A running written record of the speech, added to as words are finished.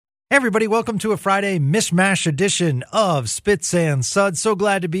Hey everybody, welcome to a Friday mishmash edition of Spits and Suds. So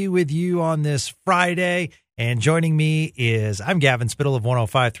glad to be with you on this Friday. And joining me is, I'm Gavin Spittle of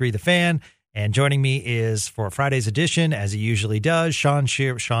 105.3 The Fan. And joining me is, for Friday's edition, as he usually does, Sean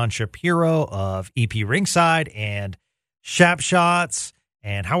Shapiro of EP Ringside and Shap Shots.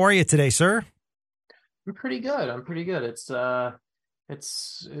 And how are you today, sir? I'm pretty good. It's a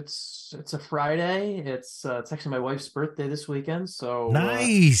Friday. It's actually my wife's birthday this weekend, so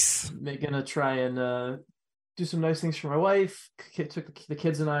Nice. gonna try and do some nice things for my wife. Took the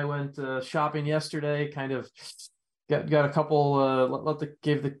kids and I went shopping yesterday. Kind of got a couple. Let the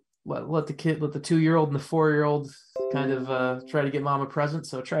 2-year-old and the 4-year-old kind of try to get mom a present.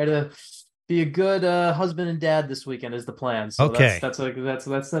 So try to be a good husband and dad this weekend is the plan. So Okay. that's where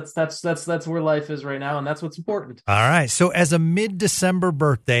life is right now, and that's what's important. All right. So as a mid-December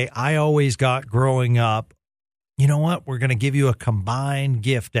birthday, I always got growing up, you know what? We're going to give you a combined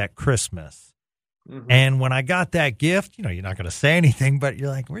gift at Christmas. Mhm. And when I got that gift, you're not going to say anything, but you're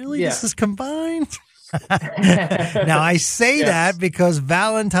like, really? Yeah. This is combined? Now, I say Yes. that because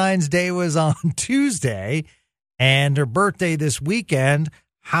Valentine's Day was on Tuesday and her birthday this weekend.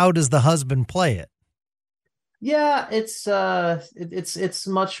 How does the husband play it? Yeah, it's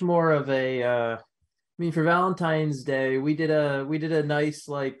much more of a for Valentine's Day we did a nice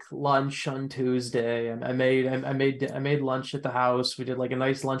like lunch on Tuesday, and I made lunch at the house. We did like a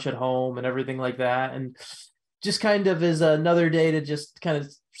nice lunch at home and everything like that, and just kind of is another day to just kind of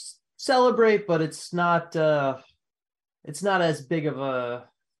celebrate, but it's not as big of a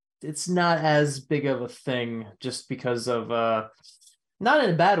thing just because of not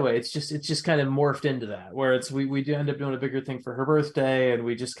in a bad way. It's just kind of morphed into that, where we do end up doing a bigger thing for her birthday, and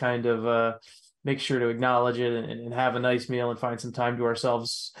we just kind of make sure to acknowledge it and have a nice meal and find some time to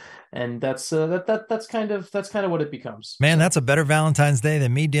ourselves. And that's kind of what it becomes. Man, that's a better Valentine's Day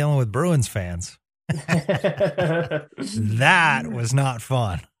than me dealing with Bruins fans. That was not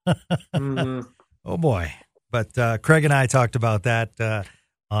fun. Mm-hmm. Oh boy. But Craig and I talked about that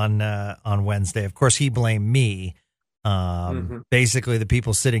on Wednesday. Of course, he blamed me. Basically, the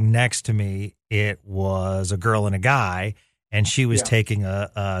people sitting next to me, it was a girl and a guy, and she was taking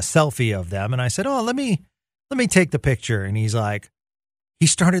a selfie of them. And I said, "Oh, let me take the picture." And he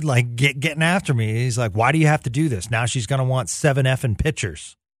started like getting after me. He's like, "Why do you have to do this? Now she's going to want 7 effing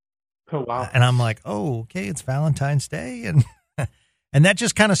pictures." Oh, wow. And I'm like, "Oh, okay, it's Valentine's Day." And and that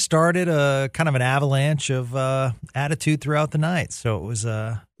just kind of started a kind of an avalanche of attitude throughout the night. So it was,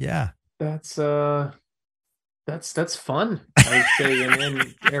 yeah. That's fun. I say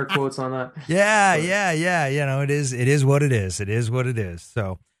in air quotes on that. Yeah, But yeah. It is what it is. It is what it is.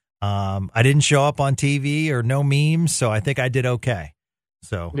 So I didn't show up on TV or no memes, so I think I did okay.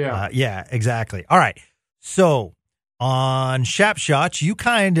 So yeah, exactly. All right. So on Shap Shots, you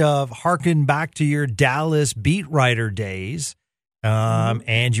kind of harken back to your Dallas beat writer days,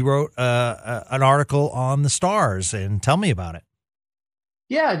 and you wrote an article on the Stars. And tell me about it.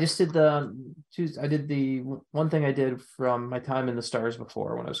 Yeah, I just did the one thing I did from my time in the Stars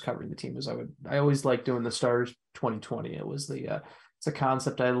before when I was covering the team was I always liked doing the Stars 2020. It was it's a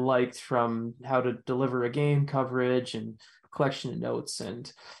concept I liked, from how to deliver a game coverage and collection of notes. And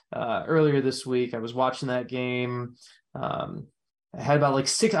earlier this week I was watching that game. I had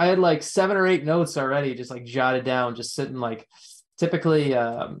I had like 7 or 8 notes already, just like jotted down, just sitting like. Typically,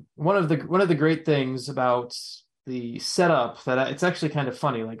 one of the great things about the setup it's actually kind of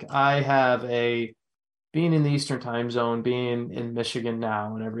funny. Like being in the Eastern time zone, being in Michigan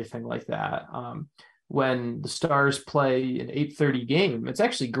now and everything like that. When the Stars play an 8:30 game, it's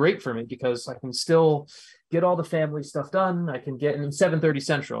actually great for me because I can still get all the family stuff done. I can get in 7:30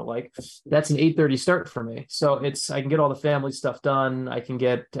 Central, like that's an 8:30 start for me. So I can get all the family stuff done. I can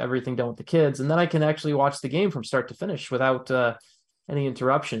get everything done with the kids, and then I can actually watch the game from start to finish without any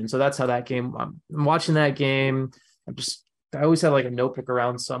interruption. So that's how that game. I'm watching that game. I always have like a notebook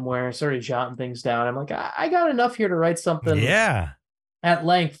around somewhere. I started jotting things down. I'm like, I got enough here to write something at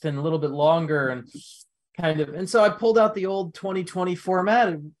length and a little bit longer, and and so I pulled out the old 2020 format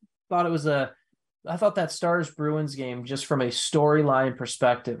and I thought that Stars Bruins game, just from a storyline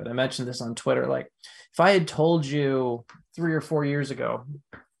perspective, and I mentioned this on Twitter, like if I had told you 3 or 4 years ago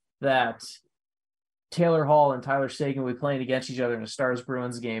that Taylor Hall and Tyler Seguin would be playing against each other in a Stars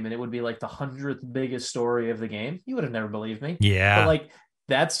Bruins game, and it would be like the 100th biggest story of the game, you would have never believed me. Yeah. But like,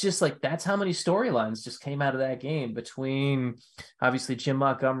 that's how many storylines just came out of that game, between obviously Jim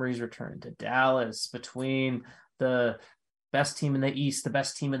Montgomery's return to Dallas, between the best team in the East, the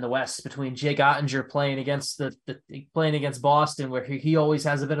best team in the West, between Jake Ottinger playing against playing against Boston, where he always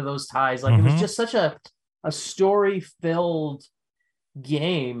has a bit of those ties. Like, it was just such a story-filled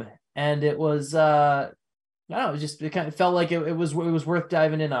game. and it was I don't know, it kind of felt like it was worth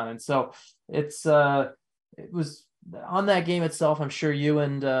diving in on. And so it was on that game itself. I'm sure you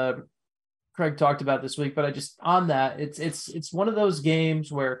and Craig talked about this week, but I just on that it's one of those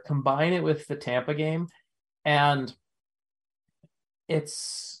games where combine it with the Tampa game, and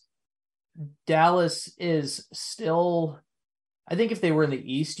it's Dallas is still. I think if they were in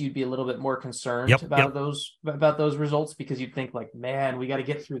the East, you'd be a little bit more concerned about those results, because you'd think like, man, we got to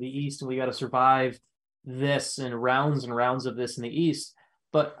get through the East and we got to survive this and rounds of this in the East.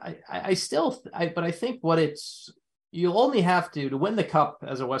 But I think you'll only have to win the Cup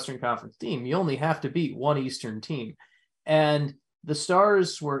as a Western Conference team, you only have to beat one Eastern team. And the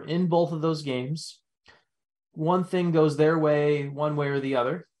Stars were in both of those games. One thing goes their way, one way or the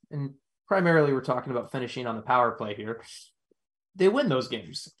other. And primarily we're talking about finishing on the power play here. They win those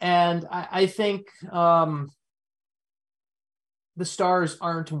games. And I think the Stars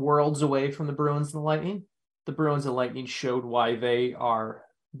aren't worlds away from the Bruins and the Lightning. The Bruins and Lightning showed why they are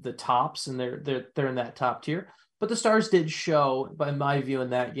the tops, and they're in that top tier. But the Stars did show, by my view,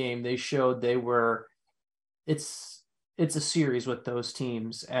 in that game, they showed it's a series with those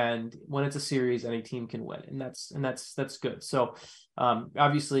teams, and when it's a series, any team can win, and that's good. So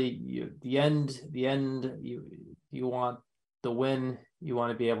obviously, the end, you want the win. You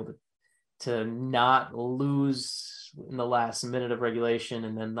want to be able to not lose in the last minute of regulation,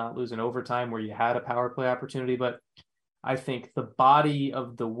 and then not lose in overtime where you had a power play opportunity. But I think the body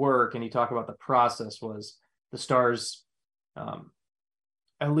of the work, and you talk about the process, was the Stars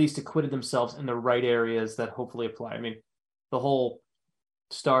at least acquitted themselves in the right areas that hopefully apply. I mean, the whole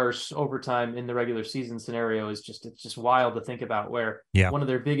Stars overtime in the regular season scenario is it's just wild to think about, where one of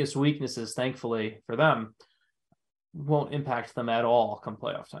their biggest weaknesses, thankfully for them, won't impact them at all come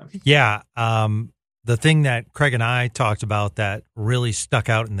playoff time. Yeah. The thing that Craig and I talked about that really stuck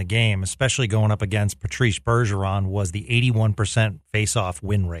out in the game, especially going up against Patrice Bergeron, was the 81% face-off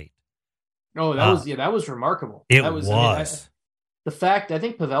win rate. Oh, that was remarkable. It was. The fact, I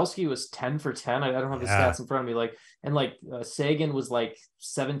think Pavelski was 10 for 10. I don't have the stats in front of me. Sagan was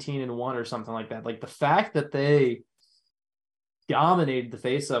 17-1 or something like that. Like, the fact that they dominated the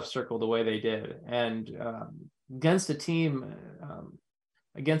face-off circle the way they did, and against a team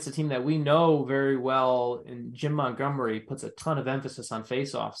that we know very well, and Jim Montgomery puts a ton of emphasis on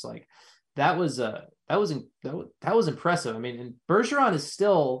face-offs. Like, that was impressive. I mean, and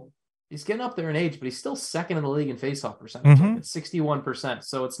Bergeron he's getting up there in age, but he's still second in the league in face-off percentage, at 61%.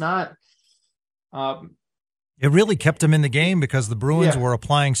 So it's not. It really kept him in the game, because the Bruins were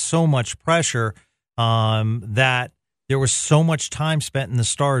applying so much pressure that there was so much time spent in the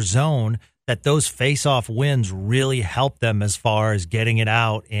Stars zone, that those face-off wins really helped them as far as getting it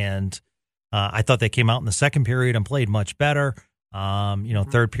out. And I thought they came out in the second period and played much better.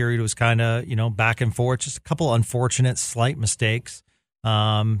 Third period was kind of, back and forth, just a couple unfortunate slight mistakes,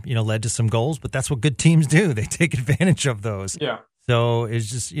 led to some goals. But that's what good teams do. They take advantage of those. Yeah. So it's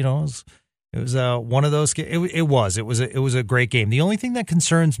just, it was one of those. It was a great game. The only thing that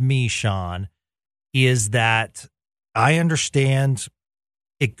concerns me, Sean, is that I understand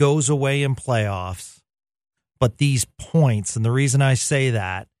it goes away in playoffs, but these points, and the reason I say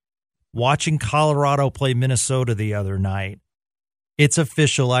that, watching Colorado play Minnesota the other night, it's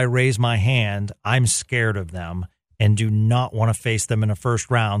official. I raise my hand. I'm scared of them and do not want to face them in a first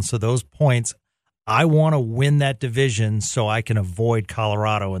round. So those points, I want to win that division so I can avoid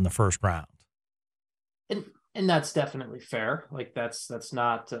Colorado in the first round. And that's definitely fair. Like, that's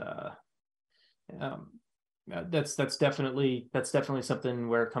not that's definitely something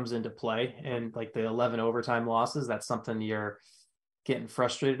where it comes into play. And like the 11 overtime losses, that's something you're getting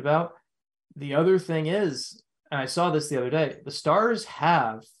frustrated about. The other thing is, and I saw this the other day, the Stars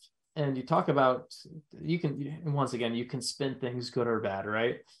have, and you talk about, you can spin things good or bad,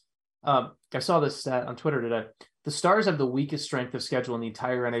 right? I saw this stat on Twitter today. The Stars have the weakest strength of schedule in the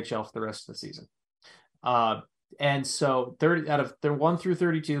entire NHL for the rest of the season. And so 30 out of their 1 through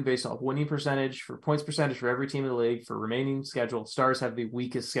 32, based off winning percentage, for points percentage for every team in the league, for remaining schedule, Stars have the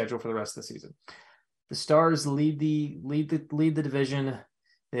weakest schedule for the rest of the season. The Stars lead the division.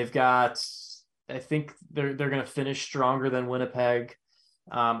 They've got, I think they're going to finish stronger than Winnipeg.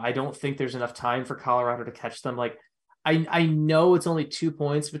 I don't think there's enough time for Colorado to catch them. Like, I know it's only 2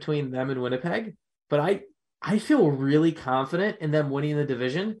 points between them and Winnipeg, but I feel really confident in them winning the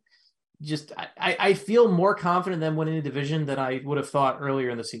division. I feel more confident in them winning the division than I would have thought earlier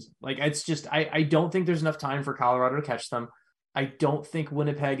in the season. Like, it's just, I don't think there's enough time for Colorado to catch them. I don't think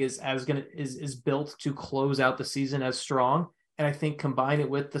Winnipeg is built to close out the season as strong. And I think combine it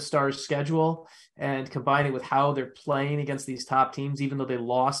with the Stars' schedule and combine it with how they're playing against these top teams, even though they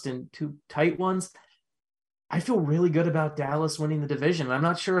lost in 2 tight ones, I feel really good about Dallas winning the division. I'm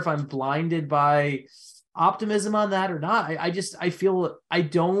not sure if I'm blinded by optimism on that or not. I feel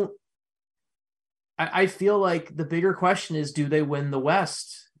like the bigger question is, do they win the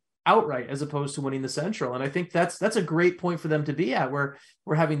West outright as opposed to winning the Central? And I think that's a great point for them to be at, where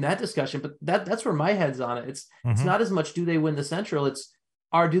we're having that discussion. But that's where my head's on it. It's not as much do they win the Central, it's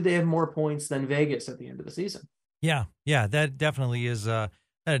do they have more points than Vegas at the end of the season? Yeah, that definitely is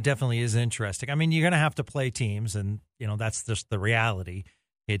interesting. I mean, you're going to have to play teams, and that's just the reality.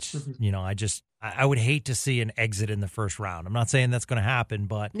 It's I would hate to see an exit in the first round. I'm not saying that's going to happen,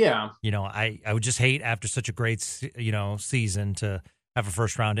 but yeah, I would just hate after such a great season to have a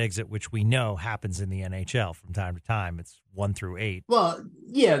first round exit, which we know happens in the NHL from time to time. It's 1 through 8. Well,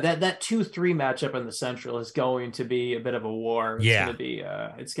 yeah, that 2-3 matchup in the Central is going to be a bit of a war.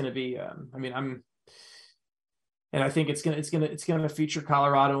 It's going to be. And I think it's gonna feature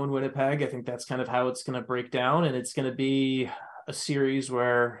Colorado and Winnipeg. I think that's kind of how it's gonna break down, and it's gonna be a series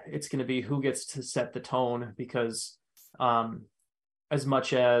where it's gonna be who gets to set the tone, because as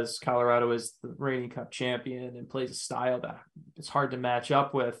much as Colorado is the reigning Cup champion and plays a style that it's hard to match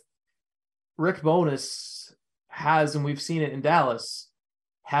up with, Rick Bowness has, and we've seen it in Dallas,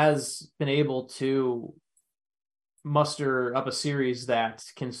 has been able to muster up a series that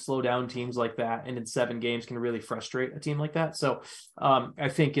can slow down teams like that, and in 7 games can really frustrate a team like that. So I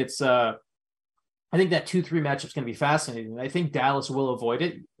think I think that 2-3 matchup is going to be fascinating. I think Dallas will avoid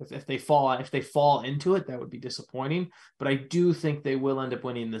it. If they fall into it, that would be disappointing, but I do think they will end up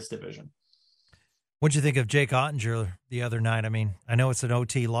winning this division. What'd you think of Jake Ottinger the other night? I mean, I know it's an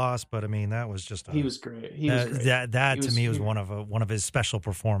OT loss, but I mean, that was just he was great. He was great. That to me was one of his special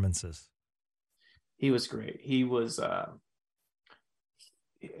performances. He was great. He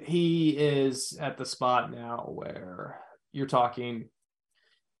is at the spot now where you're talking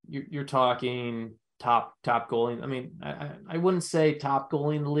top goalie. I mean, I wouldn't say top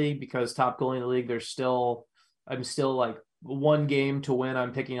goalie in the league, because top goalie in the league, I'm still like 1 game to win.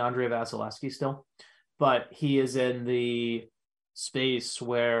 I'm picking Andrei Vasilevsky still, but he is in the space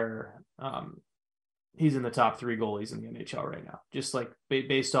where he's in the top 3 goalies in the NHL right now, just like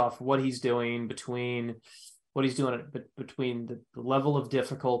based off what he's doing, between the level of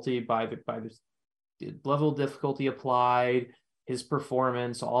difficulty by the level of difficulty applied, his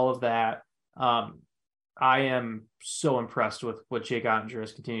performance, all of that. I am so impressed with what Jake Ottinger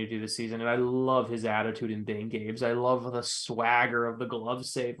has continued to do this season, and I love his attitude in big games. I love the swagger of the glove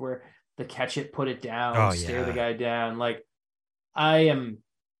save, where the catch it, put it down, stare the guy down. Like, the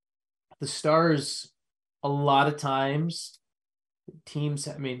Stars, a lot of times teams,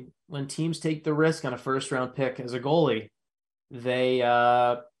 I mean, when teams take the risk on a first round pick as a goalie, they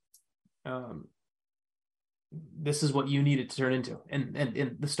this is what you need it to turn into,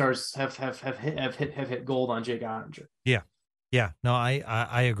 and the Stars have hit gold on Jake Ottinger. Yeah. No,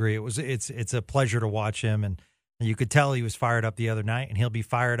 I agree. It's a pleasure to watch him, and you could tell he was fired up the other night, and he'll be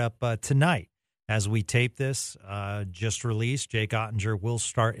fired up tonight as we tape this. Just released, Jake Ottinger will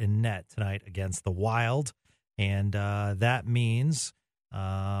start in net tonight against the Wild, and that means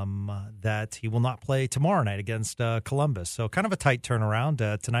that he will not play tomorrow night against Columbus. So kind of a tight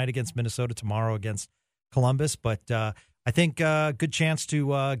turnaround, tonight against Minnesota, tomorrow against Columbus. But I think good chance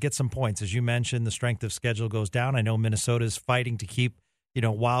to get some points. As you mentioned, the strength of schedule goes down. I know Minnesota is fighting to keep,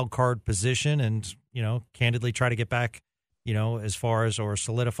 wild card position and, candidly try to get back, as far as, or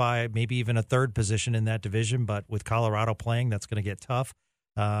solidify maybe even a 3rd position in that division. But with Colorado playing, that's going to get tough.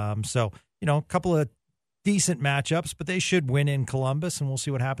 So, a couple of decent matchups, but they should win in Columbus, and we'll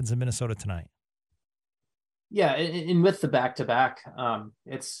see what happens in Minnesota tonight. Yeah, and with the back-to-back,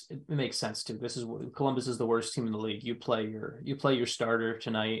 it makes sense too. Columbus is the worst team in the league. You play your starter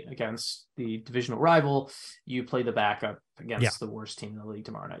tonight against the divisional rival. You play the backup against the worst team in the league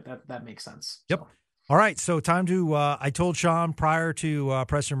tomorrow night. That makes sense. Yep. So. All right, so time to. I told Sean prior to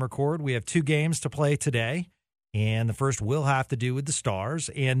press and record, we have 2 games to play today, and the first will have to do with the Stars,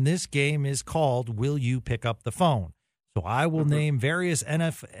 and this game is called "Will You Pick Up the Phone?" So I will name various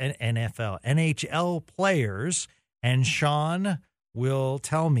NHL players, and Sean will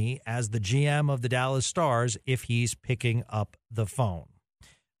tell me, as the GM of the Dallas Stars, if he's picking up the phone.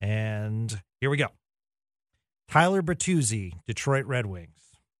 And here we go. Tyler Bertuzzi, Detroit Red Wings.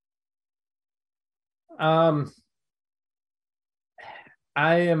 I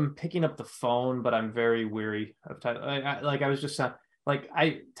am picking up the phone, but I'm very weary of Tyler.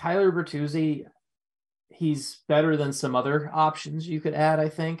 Tyler Bertuzzi, he's better than some other options you could add, I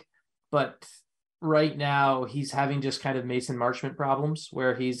think, but right now he's having just kind of Mason Marchment problems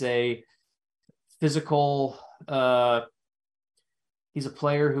where he's a physical, he's a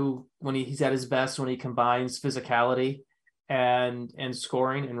player who, when he's at his best, when he combines physicality and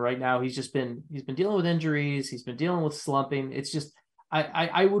scoring. And right now he's been dealing with injuries. He's been dealing with slumping. It's just,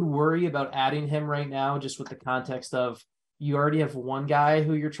 I would worry about adding him right now, just with the context of you already have one guy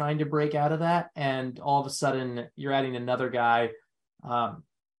who you're trying to break out of that. And all of a sudden you're adding another guy.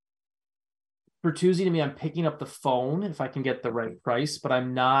 Bertuzzi, to me, I'm picking up the phone if I can get the right price, but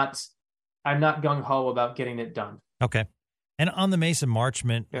I'm not gung ho about getting it done. Okay. And on the Mason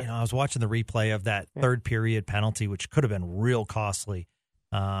Marchment, I was watching the replay of that third period penalty, which could have been real costly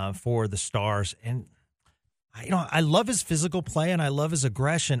for the Stars. And I love his physical play and I love his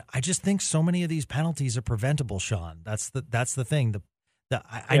aggression. I just think so many of these penalties are preventable, Sean. That's the thing.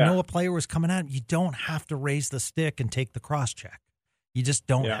 I know a player was coming out. You don't have to raise the stick and take the cross check. You just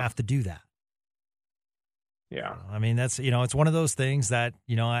don't have to do that. Yeah. I mean, that's, it's one of those things that,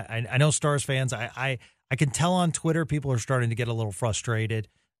 I know Stars fans, I can tell on Twitter, people are starting to get a little frustrated.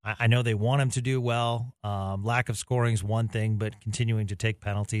 I know they want him to do well. Lack of scoring is one thing, but continuing to take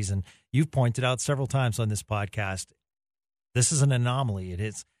penalties. And you've pointed out several times on this podcast, this is an anomaly. It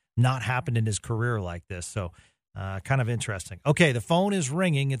has not happened in his career like this. So kind of interesting. Okay, the phone is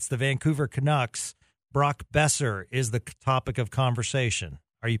ringing. It's the Vancouver Canucks. Brock Boeser is the topic of conversation.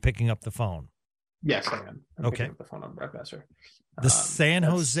 Are you picking up the phone? Yes, I am. I'm picking up the phone on Brock Boeser. The San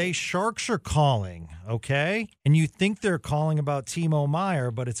Jose Sharks are calling, okay? And you think they're calling about Timo Meier,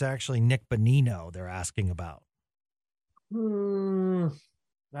 but it's actually Nick Bonino they're asking about.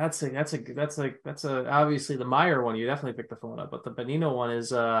 That's obviously the Meier one. You definitely picked the phone up, but the Bonino one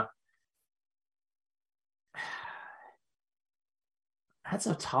is that's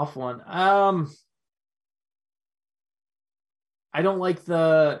a tough one. I don't like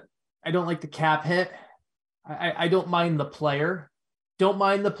the cap hit. I don't mind the player. Don't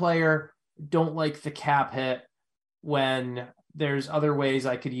mind the player. Don't like the cap hit when there's other ways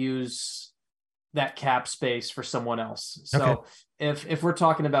I could use that cap space for someone else. So if we're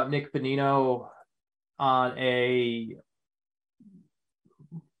talking about Nick Bonino on a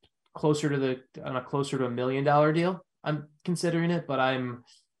closer to $1 million deal, I'm considering it, but I'm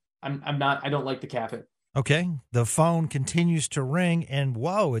not. I don't like the cap hit. Okay, the phone continues to ring, and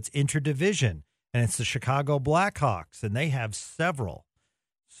whoa, it's interdivision. And it's the Chicago Blackhawks, and they have several.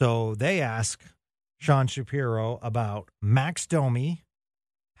 So they ask Sean Shapiro about Max Domi,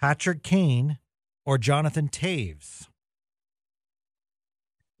 Patrick Kane, or Jonathan Toews.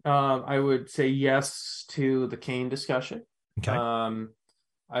 I would say yes to the Kane discussion. Okay.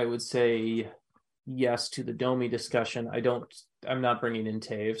 I would say yes to the Domi discussion. I'm not bringing in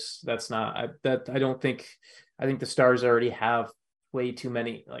Toews. I think the Stars already have way too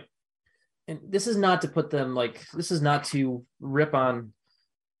many, and this is not to put them this is not to rip on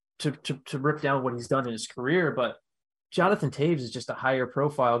to rip down what he's done in his career, but Jonathan Toews is just a higher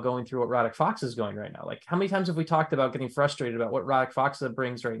profile going through what Radek Fox is going right now. How many times have we talked about getting frustrated about what Radek Fox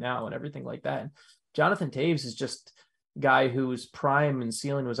brings right now and everything like that? And Jonathan Toews is just a guy whose prime and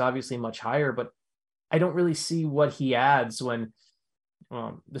ceiling was obviously much higher, but I don't really see what he adds when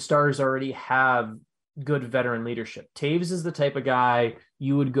the Stars already have good veteran leadership. Toews is the type of guy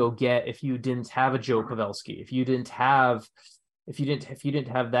you would go get if you didn't have a Joe Pavelski, if you didn't have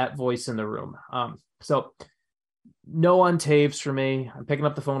that voice in the room. So no on Toews for me. I'm picking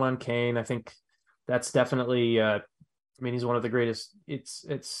up the phone on Kane. I think that's definitely he's one of the greatest. It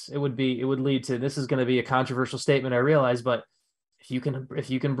would lead to, this is going to be a controversial statement, I realize, but if you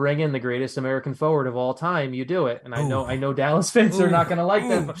can bring in the greatest American forward of all time, you do it. And I know Dallas fans are not going to like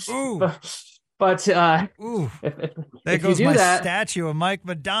that, but there if goes you do my that, statue of Mike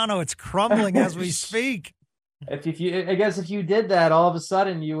Modano. It's crumbling as we speak. If you did that, all of a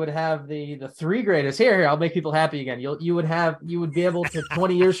sudden you would have the three greatest. Here, I'll make people happy again. You would be able to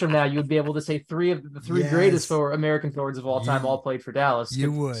 20 years from now, you would be able to say three of the three greatest American forwards of all time all played for Dallas.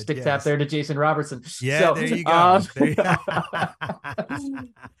 You would stick tap there to Jason Robertson. Yeah, so, there you go.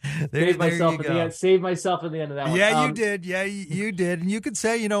 Save myself at the end of that one. Yeah, you did. Yeah, you did. And you could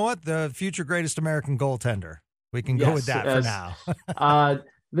say, you know what, the future greatest American goaltender. We can go with that for now.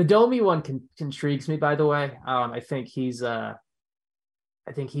 The Domi one intrigues me, by the way. I think he's a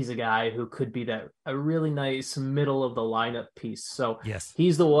guy who could be a really nice middle of the lineup piece. So yes,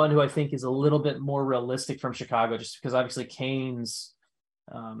 he's the one who I think is a little bit more realistic from Chicago, just because obviously Kane's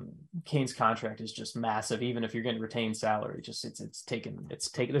contract is just massive. Even if you're getting retained salary, just it's taken.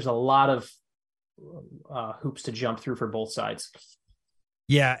 There's a lot of hoops to jump through for both sides.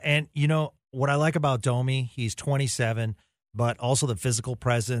 Yeah, and what I like about Domi, he's 27. But also the physical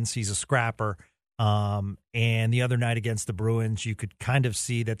presence. He's a scrapper. And the other night against the Bruins, you could kind of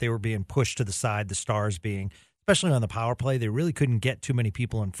see that they were being pushed to the side, the Stars being, especially on the power play. They really couldn't get too many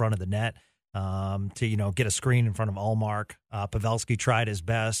people in front of the net to get a screen in front of Ullmark. Pavelski tried his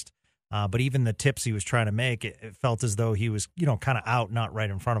best, but even the tips he was trying to make, it felt as though he was kind of out, not right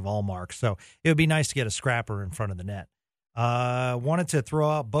in front of Ullmark. So it would be nice to get a scrapper in front of the net. Wanted to throw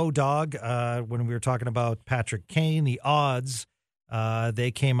out Bodog when we were talking about Patrick Kane. The odds,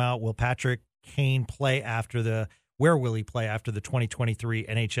 they came out. Will Patrick Kane play where will he play after the 2023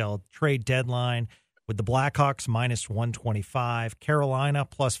 NHL trade deadline? With the Blackhawks minus 125, Carolina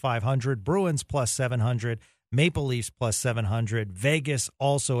plus 500, Bruins plus 700, Maple Leafs plus 700, Vegas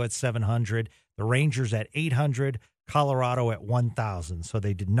also at 700, the Rangers at 800, Colorado at 1,000. So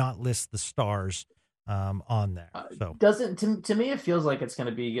they did not list the Stars on there. So to me, it feels like it's going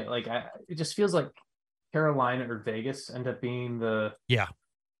to be like it just feels like Carolina or Vegas end up being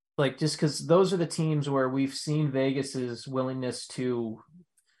just because those are the teams where we've seen Vegas's willingness to.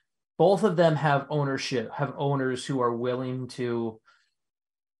 Both of them have owners who are willing to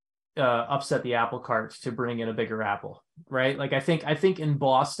upset the apple cart to bring in a bigger apple, right? Like I think in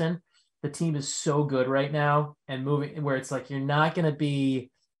Boston, the team is so good right now and moving where it's like you're not going to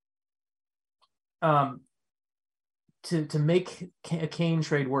be to make a Kane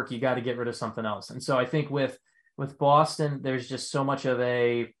trade work, you got to get rid of something else. And so I think with Boston, there's just so much of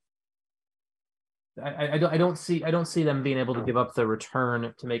I don't see them being able to give up the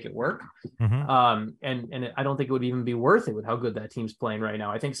return to make it work. Mm-hmm. And I don't think it would even be worth it with how good that team's playing right now.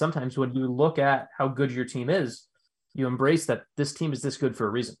 I think sometimes when you look at how good your team is, you embrace that this team is this good for a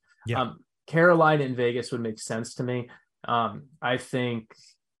reason. Yeah. Carolina and Vegas would make sense to me. I think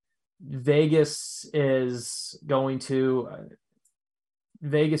Vegas is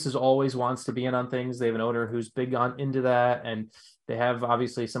always wants to be in on things. They have an owner who's big into that, and they have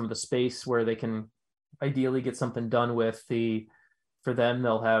obviously some of the space where they can ideally get something done with for them.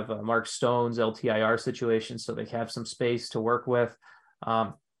 They'll have Mark Stone's LTIR situation, so they have some space to work with.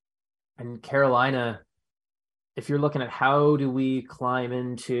 And Carolina, if you're looking at how do we climb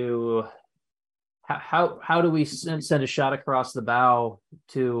into how do we send a shot across the bow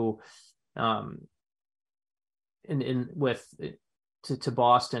to to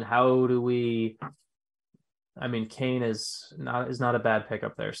Boston, how do we? I mean, Kane is not a bad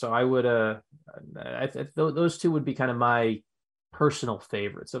pickup there. So I would those two would be kind of my personal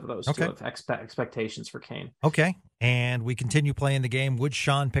favorites of those two of expectations for Kane. Okay. And we continue playing the game. Would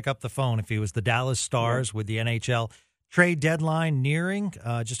Sean pick up the phone if he was the Dallas Stars with the NHL trade deadline nearing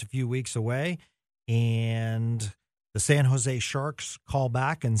just a few weeks away, and the San Jose Sharks call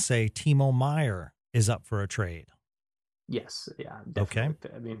back and say Timo Meier is up for a trade? Yes. Yeah. Definitely. Okay.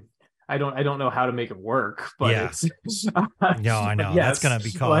 I mean, I don't know how to make it work, but it's no, I know that's going to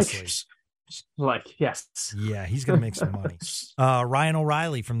be costly. Yes. Yeah, he's going to make some money. Ryan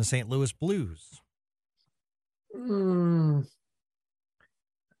O'Reilly from the St. Louis Blues. No,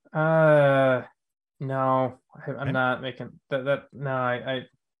 I'm not making that. No,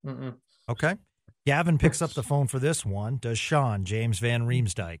 Okay. Gavin picks up the phone for this one. Does Sean James Van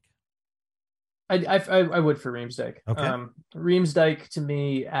Riemsdyk? I would for Riemsdyk. Okay. Riemsdyk to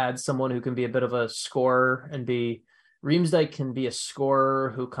me adds someone who can be a bit of a scorer Riemsdyk can be a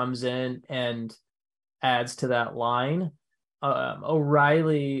scorer who comes in and adds to that line.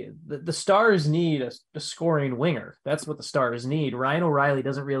 O'Reilly, the Stars need a scoring winger. That's what the Stars need. Ryan O'Reilly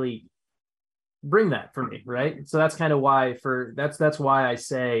doesn't really bring that for me, right? So that's kind of why that's why I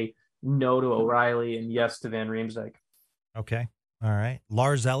say no to O'Reilly and yes to Van Riemsdyk. Okay. All right.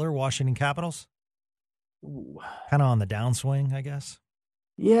 Lars Eller, Washington Capitals. Kind of on the downswing, I guess.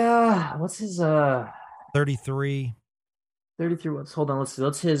 Yeah. What's his 33. 33. Hold on.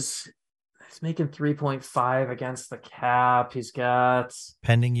 Let's see. He's making 3.5 against the cap. He's got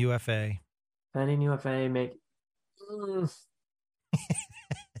pending UFA.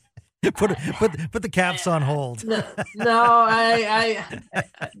 Put the Caps on hold. No,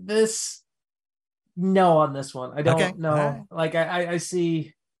 on this one. I don't know. Right. Like I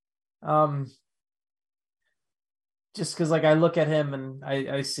see, just because like I look at him and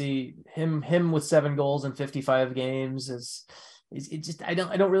I see him with 7 goals in 55 games is just I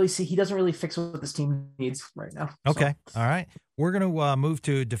don't really see, he doesn't really fix what this team needs right now. Okay. So. All right. We're going to move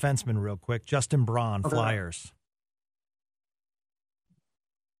to defenseman real quick. Justin Braun, Flyers.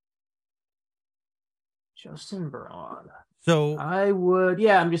 Justin Braun. So I would,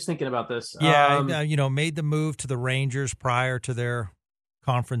 I'm just thinking about this. Yeah, made the move to the Rangers prior to their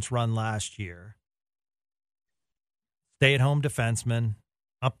conference run last year. Stay-at-home defenseman,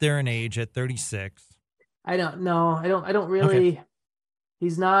 up there in age at 36. I don't know. I don't really. Okay.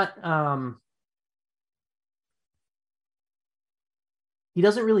 He's not. he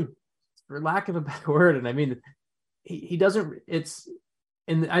doesn't really, for lack of a better word, and I mean, he doesn't. It's,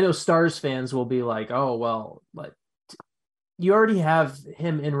 and I know Stars fans will be like, oh well, like you already have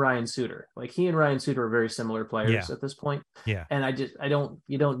him in Ryan Suter. Like he and Ryan Suter are very similar players at this point. Yeah. And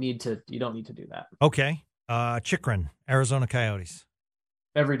you don't need to do that. Okay. Chychrun, Arizona Coyotes.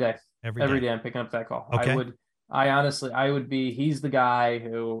 Every day. Every day I'm picking up that call. Okay. I would be, he's the guy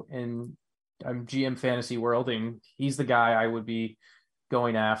who I'm GM fantasy world, and he's the guy I would be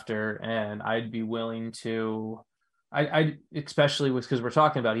going after, and I'd be willing to, I especially with, because we're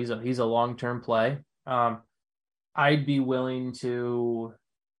talking about he's a long-term play. I'd be willing to,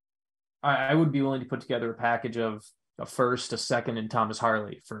 I would be willing to put together a package of a first, a second, and Thomas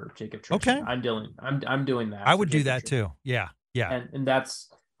Harley for Jacob Chychrun. Okay. I'm doing that. I would do that too. Yeah. And that's,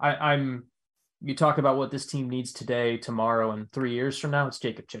 you talk about what this team needs today, tomorrow, and 3 years from now, it's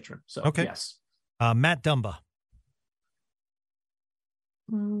Jacob Chychrun. So okay. Yes. Matt Dumba.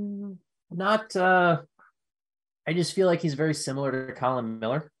 Not, I just feel like he's very similar to Colin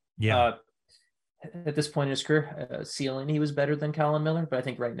Miller. Yeah. At this point in his career, ceiling, he was better than Colin Miller, but I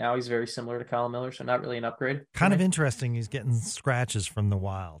think right now he's very similar to Colin Miller, so not really an upgrade. Kind of interesting. He's getting scratches from the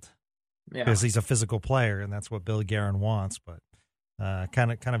Wild because he's a physical player, and that's what Billy Guerin wants. But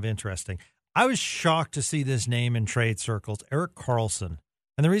kind of interesting. I was shocked to see this name in trade circles, Erik Karlsson,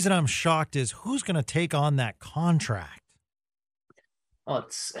 and the reason I'm shocked is who's going to take on that contract. Well,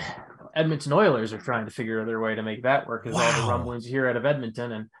 it's Edmonton Oilers are trying to figure out their way to make that work because all the rumblings here out of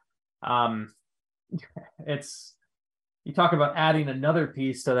Edmonton, and it's, you talk about adding another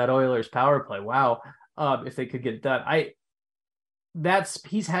piece to that Oilers power play. Wow. If they could get it done.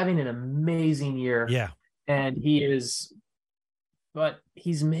 He's having an amazing year. Yeah. And but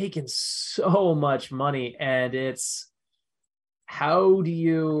he's making so much money, and it's, how do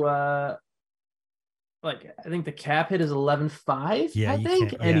you, I think the cap hit is 11.5, yeah, I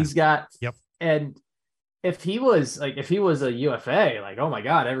think. And he's got, yep. And if he was a UFA, like, oh my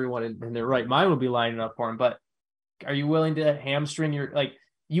God, everyone in their right mind would be lining up for him. But are you willing to hamstring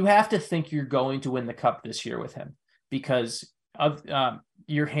you have to think you're going to win the cup this year with him, because of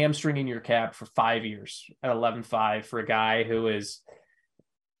you're hamstringing your cap for 5 years at 11.5 for a guy who is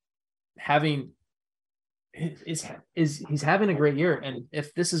having he's having a great year. And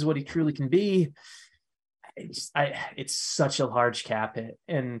if this is what he truly can be, it's such a large cap hit,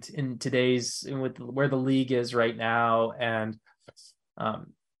 and in today's, with where the league is right now, and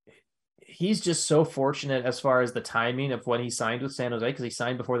he's just so fortunate as far as the timing of when he signed with San Jose, because he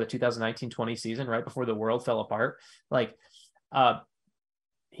signed before the 2019-20 season, right before the world fell apart. Like,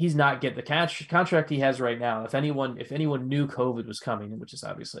 he's not getting the contract he has right now. If anyone knew COVID was coming, which is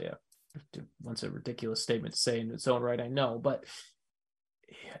obviously a ridiculous statement to say in its own right, I know, but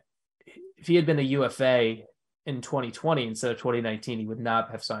if he had been a UFA in 2020 instead of 2019, he would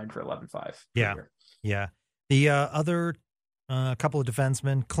not have signed for 11.5. Yeah. Yeah. The other couple of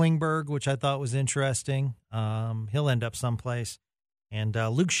defensemen, Klingberg, which I thought was interesting. He'll end up someplace. And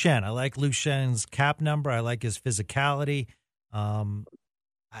Luke Schenn. I like Luke Schenn's cap number. I like his physicality.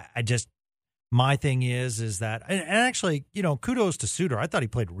 My thing is that, and actually, kudos to Suter. I thought he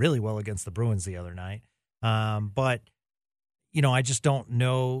played really well against the Bruins the other night. But I just don't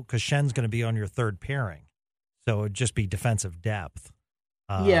know, because Schenn's going to be on your third pairing. So it'd just be defensive depth.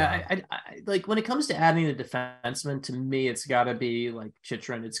 I like, when it comes to adding a defenseman, to me, it's got to be like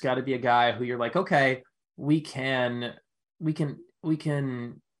Chychrun. It's got to be a guy who you're like, okay, we can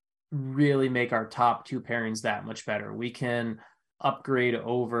really make our top two pairings that much better. We can upgrade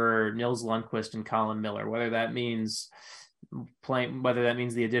over Nils Lundkvist and Colin Miller, whether that means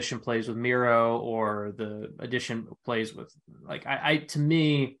the addition plays with Miro, or the addition plays with, like, I'm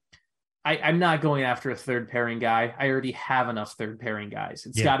not going after a third pairing guy. I already have enough third pairing guys.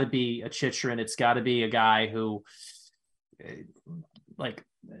 It's got to be a Chychrun. It's got to be a guy who, like,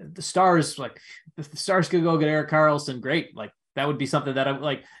 the Stars could go get Erik Karlsson. Great. Like, that would be something that I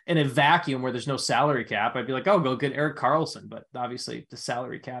like in a vacuum where there's no salary cap. I'd be like, oh, go get Erik Karlsson. But obviously the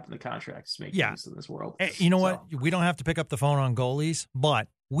salary cap and the contracts make things in this world. You know what? We don't have to pick up the phone on goalies, but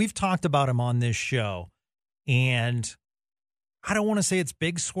we've talked about him on this show. And I don't want to say it's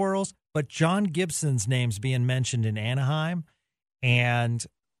big swirls, but John Gibson's name's being mentioned in Anaheim. And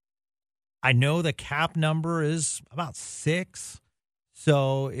I know the cap number is about 6.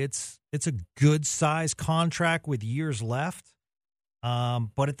 So it's a good size contract with years left.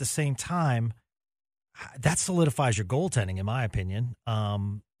 But at the same time, that solidifies your goaltending, in my opinion.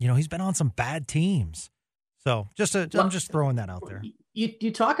 He's been on some bad teams. So I'm just throwing that out there.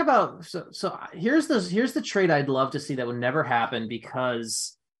 You talk about, so here's the trade I'd love to see that would never happen,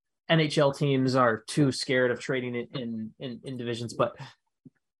 because NHL teams are too scared of trading in divisions. But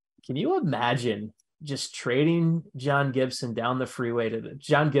Can you imagine just trading John Gibson down the freeway to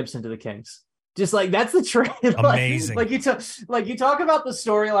John Gibson to the Kings? Just like that's the trade. Amazing. Like you talk about the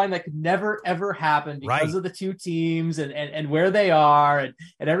storyline that could never ever happen because of the two teams and where they are and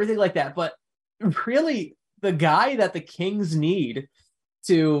everything like that. But really, the guy that the Kings need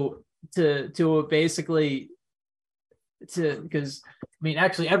to basically because I mean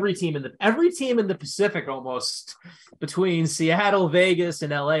actually every team in the Pacific almost between Seattle, Vegas,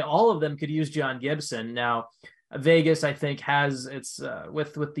 and LA, all of them could use John Gibson. Now Vegas I think has its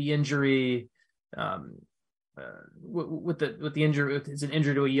with the injury with the injury, it's an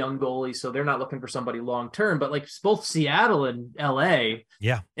injury to a young goalie, so they're not looking for somebody long term. But like both Seattle and LA,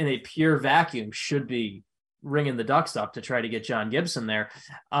 in a pure vacuum, should be ringing the Ducks up to try to get John Gibson there.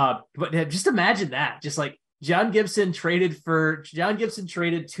 But just imagine that, just like John Gibson traded to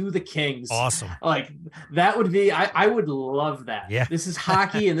the Kings. Awesome. Like that would be, I would love that. Yeah. This is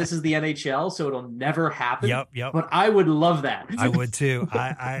hockey and this is the NHL, so it'll never happen. Yep. But I would love that. I would too.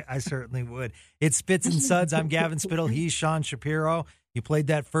 I certainly would. It's Spits and Suds. I'm Gavin Spittle. He's Sean Shapiro. You played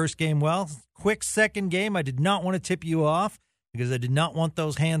that first game well. Quick second game. I did not want to tip you off because I did not want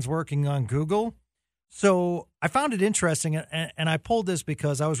those hands working on Google. So I found it interesting, and I pulled this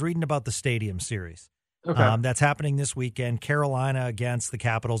because I was reading about the Stadium Series. Okay. That's happening this weekend. Carolina against the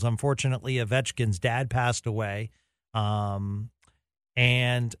Capitals. Unfortunately, Ovechkin's dad passed away. And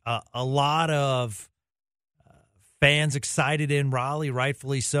a lot of fans excited in Raleigh,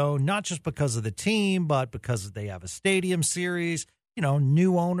 rightfully so, not just because of the team, but because they have a Stadium Series,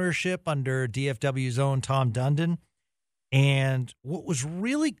 new ownership under DFW's own Tom Dundon. And what was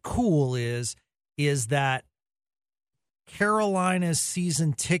really cool is that Carolina's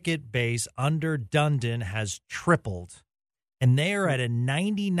season ticket base under Dundon has tripled, and they are at a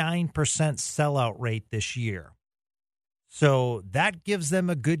 99% sellout rate this year. So that gives them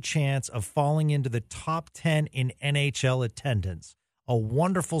a good chance of falling into the top 10 in NHL attendance. A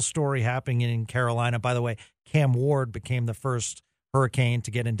wonderful story happening in Carolina. By the way, Cam Ward became the first Hurricane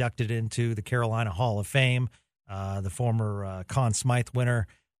to get inducted into the Carolina Hall of Fame, the former Conn Smythe winner.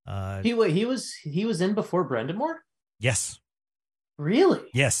 He was in before Brendamore? Yes. Really?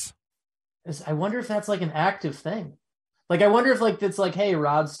 Yes. I wonder if that's like an active thing. Like, I wonder if like it's like, hey,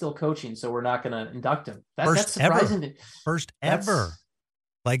 Rod's still coaching, so we're not going to induct him. That's surprising. First ever.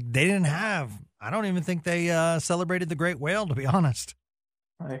 Like they didn't have. I don't even think they celebrated the Great Whale, to be honest.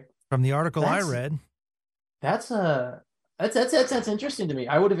 From the article I read. That's interesting to me.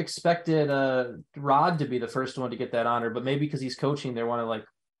 I would have expected Rod to be the first one to get that honor, but maybe because he's coaching, they want to like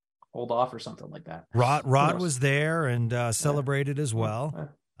hold off or something like that. Rod was there and celebrated as well.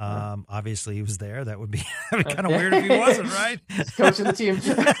 Obviously, he was there. That would be kind of weird if he wasn't, right? He's coaching the team.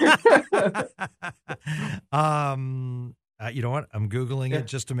 You know what? I'm Googling it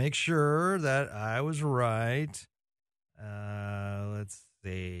just to make sure that I was right. Let's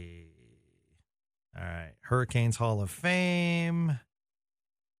see. All right. Hurricanes Hall of Fame.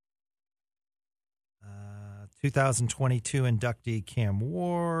 2022 inductee Cam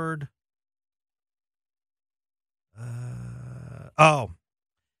Ward.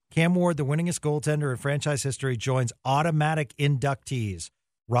 Cam Ward, the winningest goaltender in franchise history, joins automatic inductees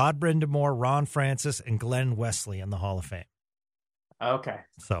Rod Brind'Amour, Ron Francis, and Glenn Wesley in the Hall of Fame. Okay.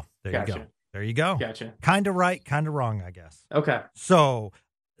 So there you go. There you go. Gotcha. Kind of right, kind of wrong, I guess. Okay. So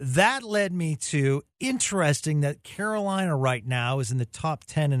that led me to interesting that Carolina right now is in the top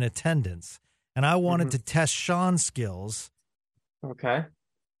 10 in attendance. And I wanted to test Sean's skills. Okay.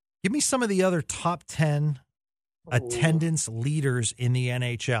 Give me some of the other top 10 attendance leaders in the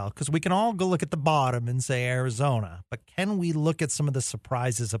NHL, because we can all go look at the bottom and say Arizona, but can we look at some of the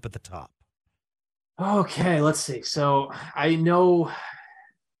surprises up at the top? Okay, let's see. So I know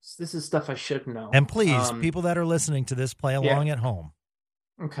this is stuff I should know. And please, people that are listening to this, play along at home.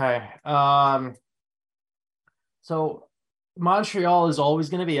 Okay. So Montreal is always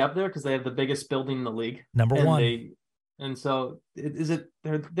going to be up there because they have the biggest building in the league. Number one. And so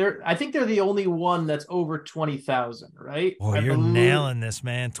they're I think they're the only one that's over 20,000, right? Oh, you're nailing this,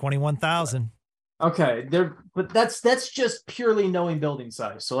 man. 21,000. Okay. But that's just purely knowing building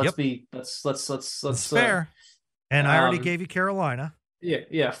size. So let's fair. And I already gave you Carolina.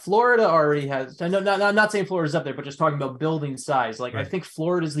 Yeah. Florida already has. I'm not saying Florida's up there, but just talking about building size. Like right. I think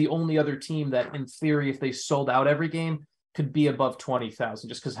Florida is the only other team that, in theory, if they sold out every game, could be above 20,000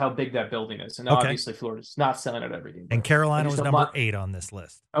 just because how big that building is. And obviously Florida's not selling out every game. And Carolina was number 8 on this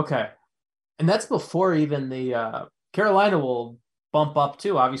list. Okay. And that's before even the Carolina will bump up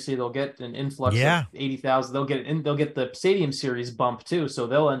too. Obviously they'll get an influx of 80,000. They'll get the Stadium Series bump too. So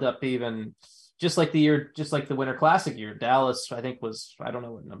they'll end up even just like the Winter Classic year, Dallas, I think I don't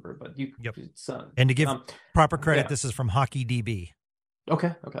know what number, but Yep. it's, And to give proper credit, yeah. this is from Hockey DB.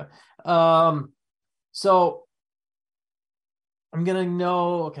 Okay. So I'm gonna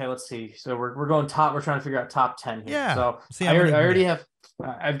know. Okay, let's see. So we're going top. We're trying to figure out top 10 here. Yeah. So See I already have.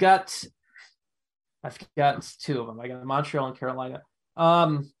 I've got two of them. I got Montreal and Carolina.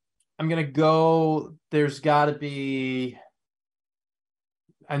 I'm gonna go. There's got to be.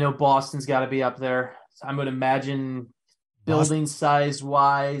 I know Boston's got to be up there. So I'm gonna imagine building size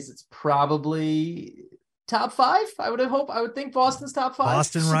wise, it's probably top 5. I would think Boston's top 5.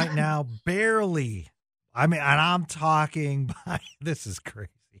 Boston right now barely. I mean, and I'm talking by, this is crazy,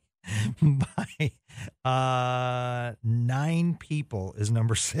 by 9 people is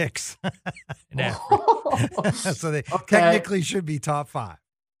number 6. So they technically should be top 5.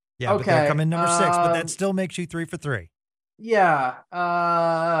 Yeah, but they're coming number 6, but that still makes you 3 for 3. Yeah.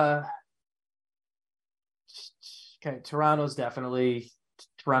 Okay, Toronto's definitely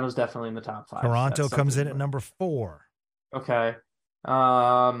in the top 5. Toronto comes in at number 4. Okay.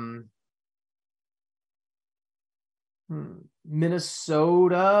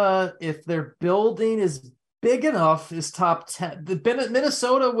 Minnesota, if their building is big enough, is top 10.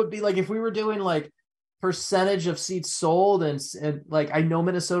 Minnesota would be like, if we were doing like percentage of seats sold, and like, I know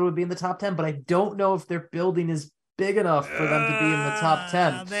Minnesota would be in the top 10, but I don't know if their building is big enough for them to be in the top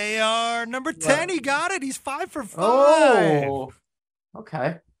 10. They are number 10. He got it. He's 5 for 5. Oh,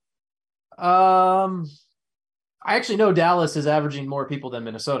 okay. I actually know Dallas is averaging more people than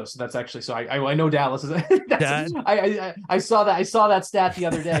Minnesota, so that's actually, so I know Dallas is. I saw that stat the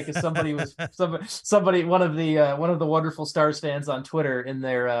other day because somebody one of the wonderful Stars fans on Twitter in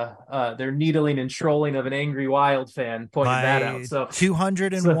their needling and trolling of an angry Wild fan pointed that out. So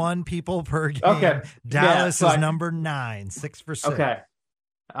 201 people per game. Okay, Dallas is number 9, 6 for 6. Okay,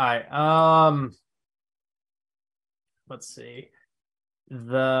 all right. Let's see.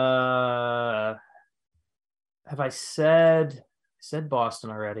 Have I said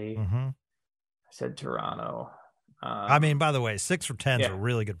Boston already? Mm-hmm. I said Toronto. I mean, by the way, 6 for 10 is a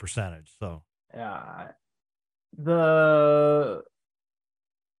really good percentage. So yeah,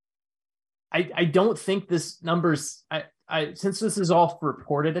 I don't think this number's I since this is all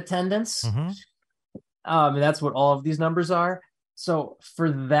reported attendance. Mm-hmm. And that's what all of these numbers are. So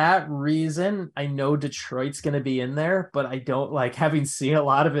for that reason, I know Detroit's going to be in there, but I don't like, having seen a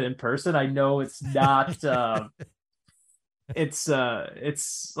lot of it in person, I know it's not, it's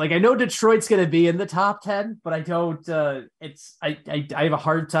like, I know Detroit's going to be in the top 10, but I don't, I have a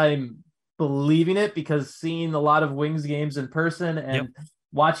hard time believing it, because seeing a lot of Wings games in person and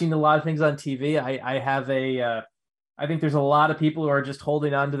watching a lot of things on TV, I have I think there's a lot of people who are just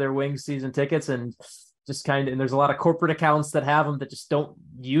holding on to their Wings season tickets and just and there's a lot of corporate accounts that have them that just don't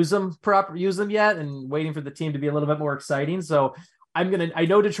use them yet, and waiting for the team to be a little bit more exciting. So I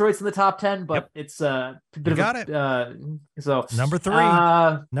know Detroit's in the top 10, but it's a bit so number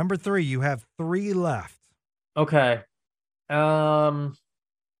 3, you have 3 left. Okay. Tampa's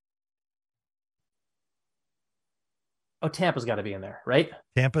got to be in there, right?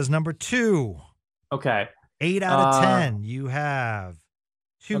 Tampa's number 2. Okay. 8 out of 10. You have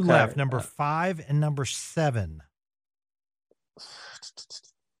 2 left, number 5 and number 7.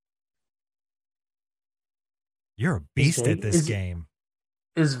 You're a beast at this game.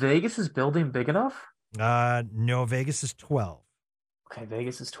 Is Vegas's building big enough? No, Vegas is 12. Okay,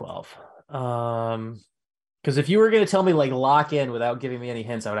 Vegas is 12. Because if you were going to tell me like lock in without giving me any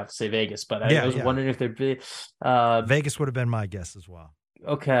hints, I would have to say Vegas. But I was wondering if there'd be Vegas would have been my guess as well.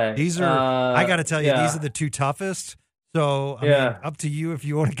 Okay, these are I got to tell you, these are the 2 toughest. So I mean, up to you if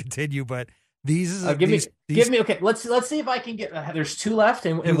you want to continue, but these are give me. Okay, let's see if I can get. There's 2 left,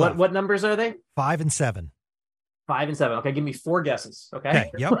 and what numbers are they? 5 and 7. 5 and 7. Okay, give me 4 guesses.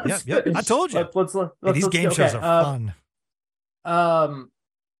 Okay. Yep. I told you. These game shows are fun.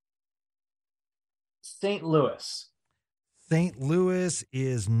 St. Louis. St. Louis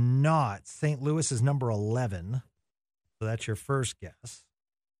is not. St. Louis is number 11. So that's your first guess.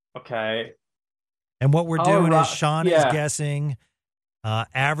 Okay. And what we're doing is Sean is guessing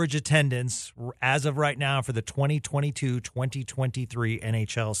average attendance as of right now for the 2022-2023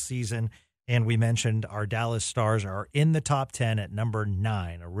 NHL season. And we mentioned our Dallas Stars are in the top 10 at number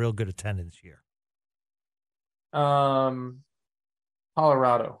 9, a real good attendance year. Colorado.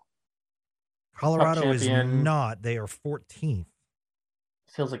 Colorado is not. They are 14th.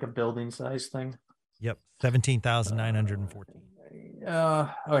 Feels like a building size thing. Yep, 17,914.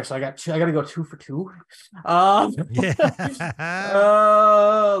 Okay, so I got to go 2 for 2.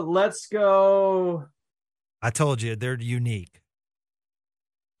 Let's go. I told you they're unique.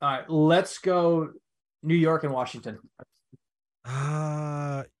 All right, let's go New York and Washington.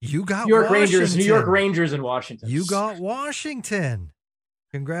 You got New York Washington. Rangers, New York Rangers and Washington. You got Washington.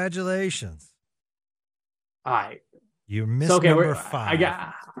 Congratulations. All right. You missed number 5. I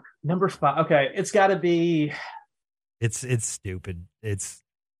got number 5. Okay, it's got to be. It's stupid. It's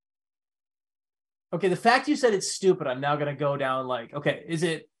okay. The fact you said it's stupid, I'm now gonna go down like, okay, is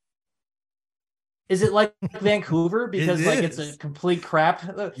it like Vancouver because it's a complete crap?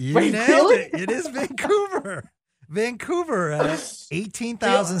 You nailed it. It is Vancouver. Vancouver,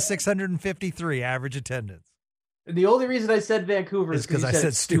 18,653 average attendance. The only reason I said Vancouver is because I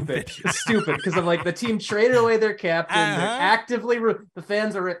said stupid. It's stupid because I'm like, the team traded away their captain. They're the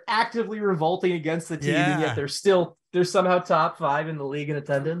fans are actively revolting against the team, and yet they're somehow top 5 in the league in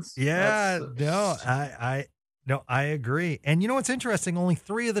attendance. Yeah, I agree. And you know what's interesting? Only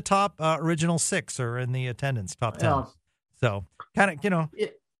 3 of the top original 6 are in the attendance, top 10. Oh. So kind of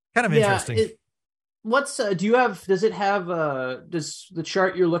interesting. Does the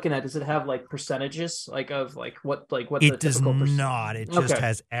chart you're looking at, does it have like percentages of what it does not. It just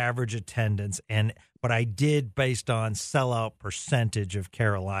has average attendance. But I did based on sellout percentage of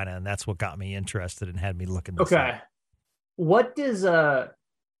Carolina, and that's what got me interested and had me looking this up. What does I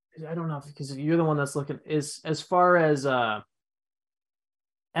don't know, because you're the one that's looking, is as far as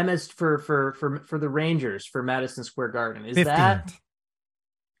MS for the Rangers for Madison Square Garden, is 15th. that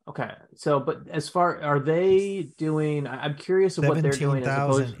okay? So, but as far, are they doing? I'm curious of what they're doing.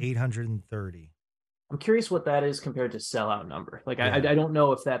 17,830. I'm curious what that is compared to sellout number. Like, I don't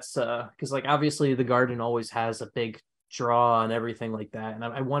know if that's because like obviously the Garden always has a big draw and everything like that, and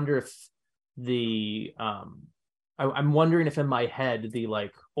I wonder if the I'm wondering if in my head the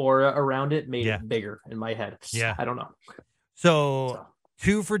like aura around it made it bigger in my head. Yeah, I don't know. So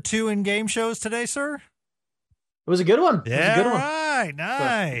 2 for 2 in game shows today, sir. It was a good one. Right.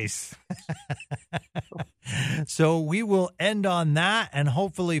 Nice. So we will end on that and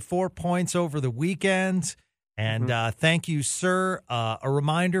hopefully 4 points over the weekend. And thank you, sir. A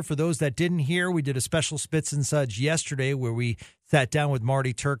reminder for those that didn't hear, we did a special Spits and Suds yesterday where we sat down with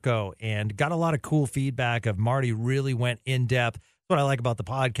Marty Turco and got a lot of cool feedback of Marty really went in depth. That's what I like about the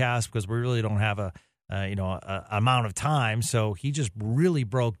podcast, because we really don't have a amount of time. So he just really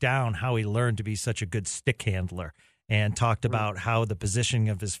broke down how he learned to be such a good stick handler and talked about how the positioning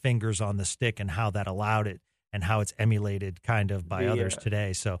of his fingers on the stick and how that allowed it and how it's emulated kind of by others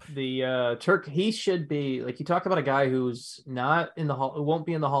today. So the Turk, he should be like, you talk about a guy who's not in the hall, won't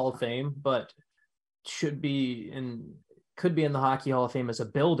be in the Hall of Fame, but could be in the Hockey Hall of Fame as a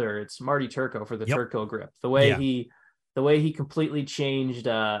builder. It's Marty Turco for the Turco grip. The way he completely changed,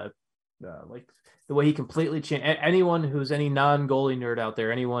 anyone who's any non-goalie nerd out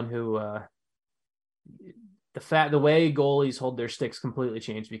there, anyone who the way goalies hold their sticks completely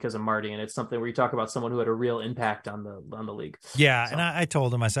changed because of Marty, and it's something where you talk about someone who had a real impact on the league. Yeah, so. And I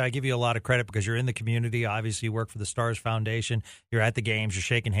told him, I said, I give you a lot of credit because you're in the community. Obviously, you work for the Stars Foundation. You're at the games. You're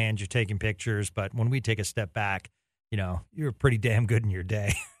shaking hands. You're taking pictures. But when we take a step back, you're pretty damn good in your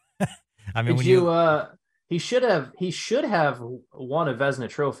day. I mean, He should have won a Vezina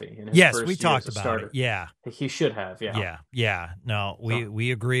Trophy in his first we year talked as a about starter. it. Yeah, he should have. Yeah. No,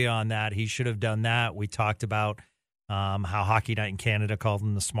 we agree on that. He should have done that. We talked about how Hockey Night in Canada called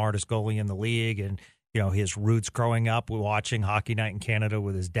him the smartest goalie in the league, and his roots growing up watching Hockey Night in Canada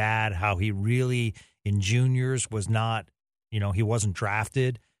with his dad. How he really in juniors was not, he wasn't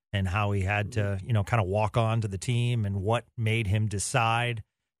drafted, and how he had to kind of walk on to the team, and what made him decide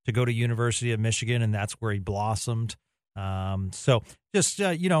to go to University of Michigan, and that's where he blossomed. So just,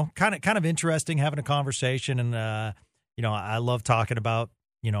 kind of interesting having a conversation. And, I love talking about,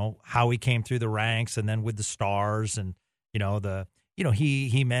 how he came through the ranks and then with the Stars and,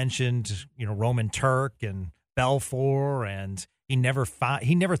 he mentioned, Roman Turk and Belfour, and he never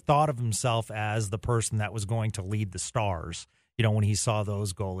thought of himself as the person that was going to lead the Stars, when he saw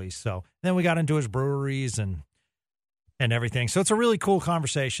those goalies. So then we got into his breweries and everything. So it's a really cool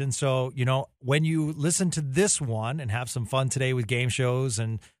conversation. So, when you listen to this one and have some fun today with game shows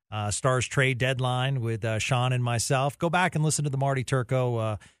and Stars trade deadline with Sean and myself, go back and listen to the Marty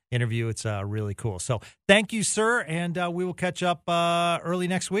Turco interview. It's really cool. So thank you, sir. And we will catch up early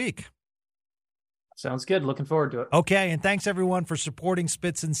next week. Sounds good. Looking forward to it. Okay. And thanks everyone for supporting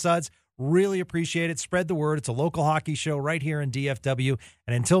Spits and Suds. Really appreciate it. Spread the word. It's a local hockey show right here in DFW.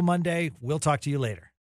 And until Monday, we'll talk to you later.